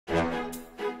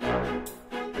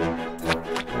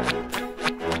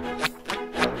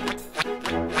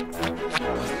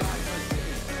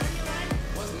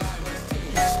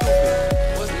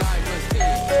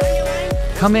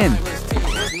Come in.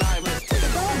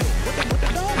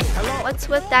 What's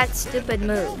with that stupid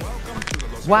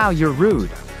move? Wow, you're rude.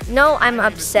 No, I'm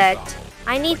upset.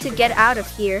 I need to get out of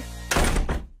here.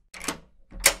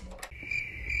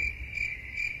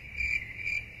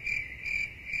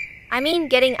 I mean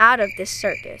getting out of this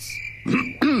circus.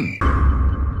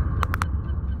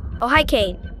 Oh, hi,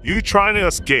 Kane. You trying to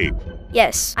escape?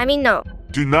 Yes, I mean no.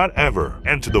 Do not ever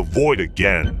enter the void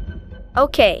again.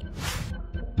 Okay.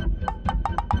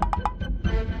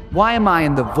 Why am I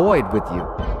in the void with you?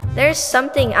 There's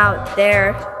something out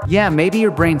there. Yeah, maybe your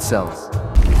brain cells.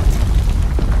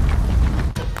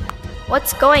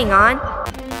 What's going on?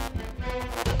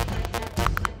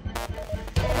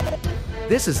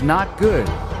 This is not good.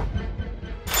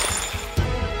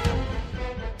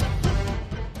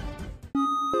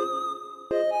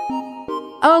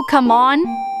 Oh, come on.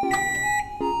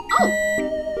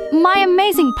 Oh. My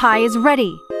amazing pie is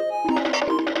ready.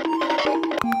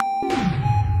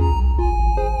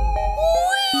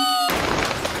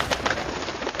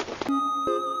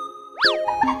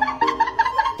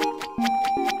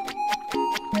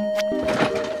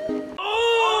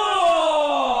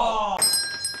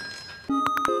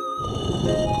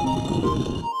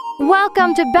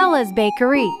 Welcome to Bella's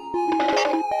Bakery.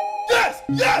 Yes!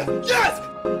 Yes! Yes!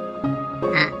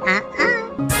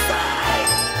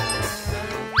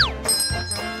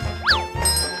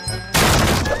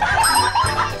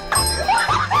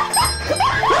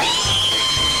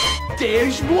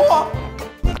 There's more!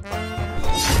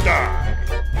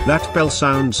 That bell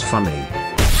sounds funny.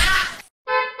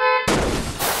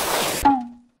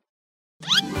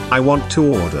 I want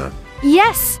to order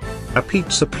Yes! a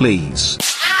pizza, please.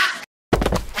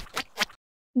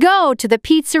 Go to the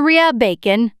pizzeria,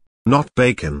 Bacon. Not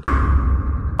bacon.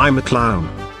 I'm a clown.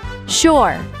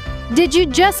 Sure. Did you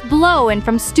just blow in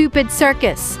from stupid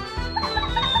circus?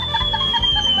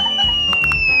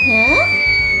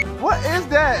 What is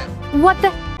that? What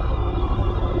the?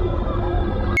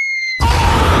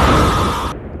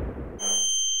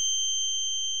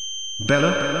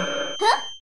 Bella?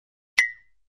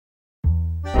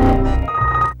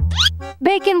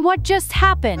 Bacon, what just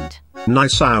happened?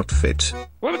 Nice outfit.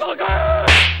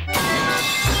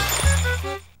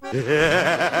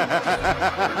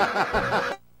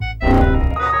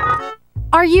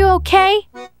 Are you okay?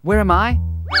 Where am I?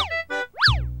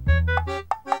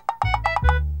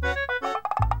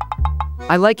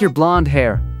 I like your blonde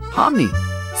hair. POMNI.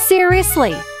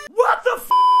 Seriously? What the f?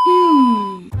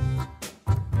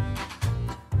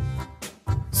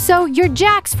 So you're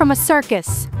JAX from a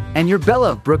circus? And you're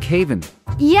Bella of Brookhaven.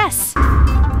 Yes.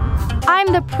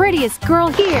 I'm the prettiest girl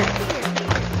here.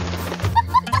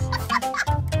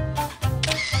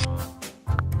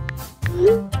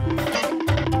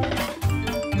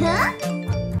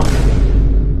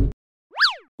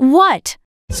 What?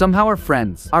 Somehow our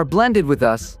friends are blended with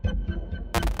us.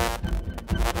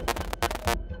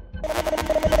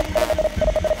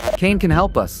 Kane can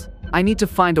help us. I need to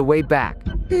find a way back.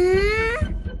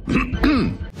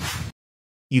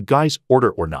 You guys order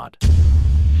or not?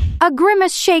 A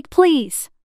grimace shake, please.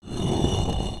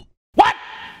 What?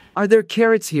 Are there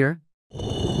carrots here?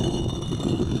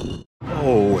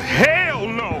 Oh, hell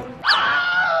no!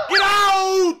 Get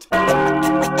out!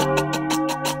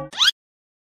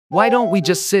 Why don't we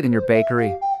just sit in your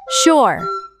bakery? Sure.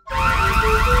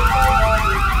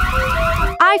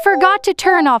 I forgot to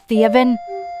turn off the oven.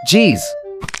 Jeez.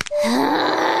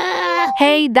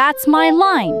 Hey, that's my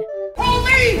line.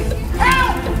 Police!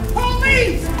 Help!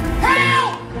 Police!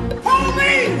 Help!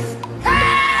 Police!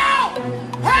 Help!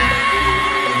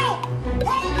 Help!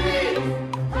 Police!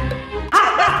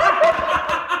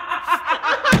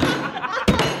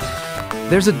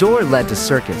 There's a door led to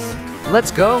circus.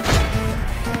 Let's go.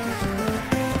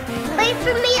 Wait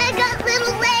for me, I got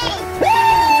little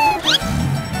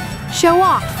legs. Show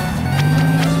off.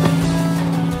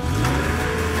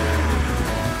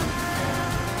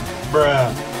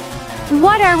 Bruh.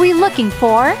 What are we looking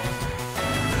for?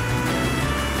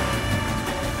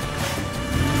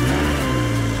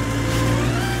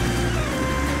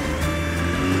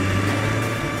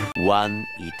 One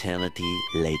eternity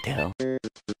later.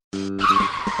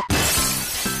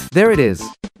 There it is.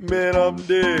 Man, I'm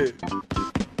dead.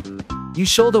 You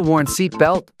shoulder-worn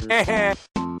seatbelt?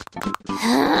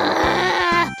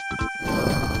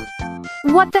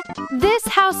 What the? This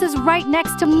house is right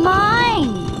next to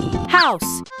mine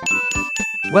house.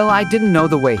 Well, I didn't know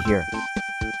the way here.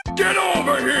 Get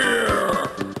over here!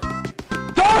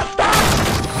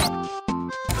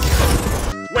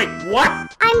 Wait, what?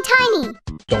 I'm tiny.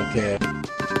 Don't care.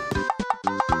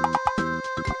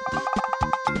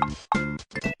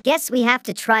 Guess we have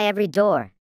to try every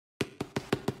door.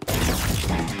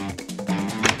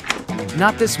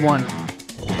 Not this one.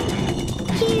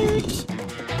 Huge.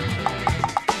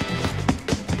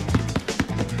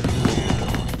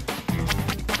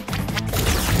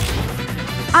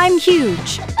 I'm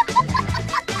huge.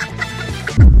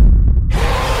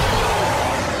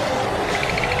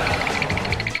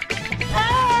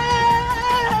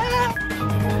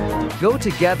 Go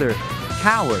together,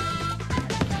 coward.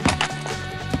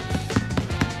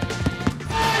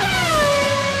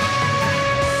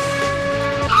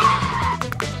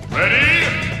 Ready?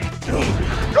 Go!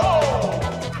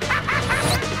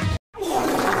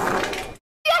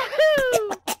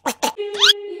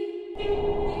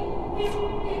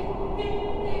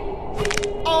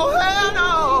 Oh, hell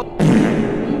no!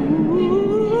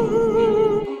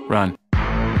 Run.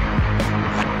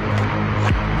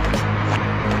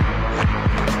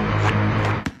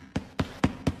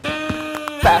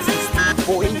 Fastest,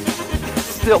 boy.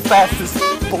 Still fastest,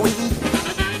 boy.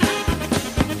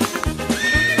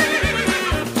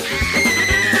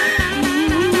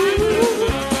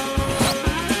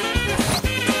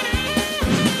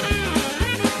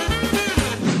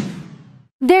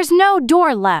 There's no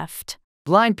door left.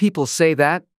 Blind people say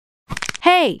that.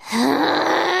 Hey,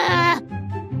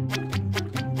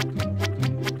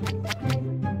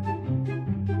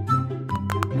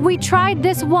 we tried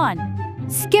this one.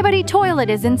 Skibbity toilet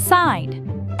is inside.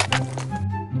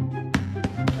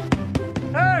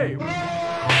 Hey!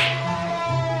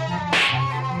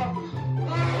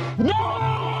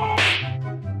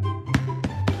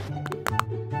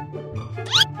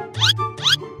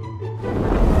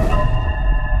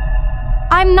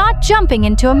 I'm not jumping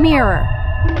into a mirror.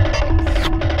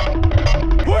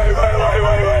 Wait!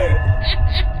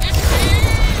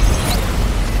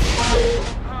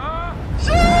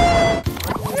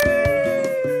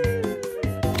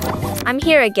 I'm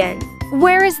here again.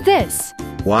 Where is this?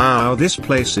 Wow, this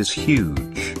place is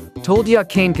huge. Told ya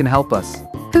Kane can help us.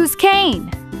 Who's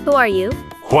Kane? Who are you?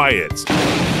 Quiet.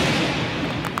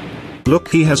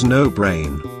 Look, he has no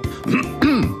brain.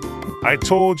 I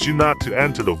told you not to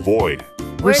enter the void.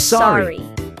 We're sorry.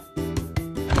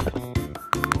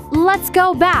 Let's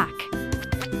go back.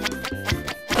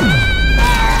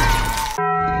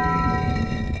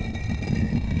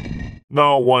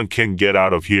 No one can get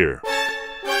out of here.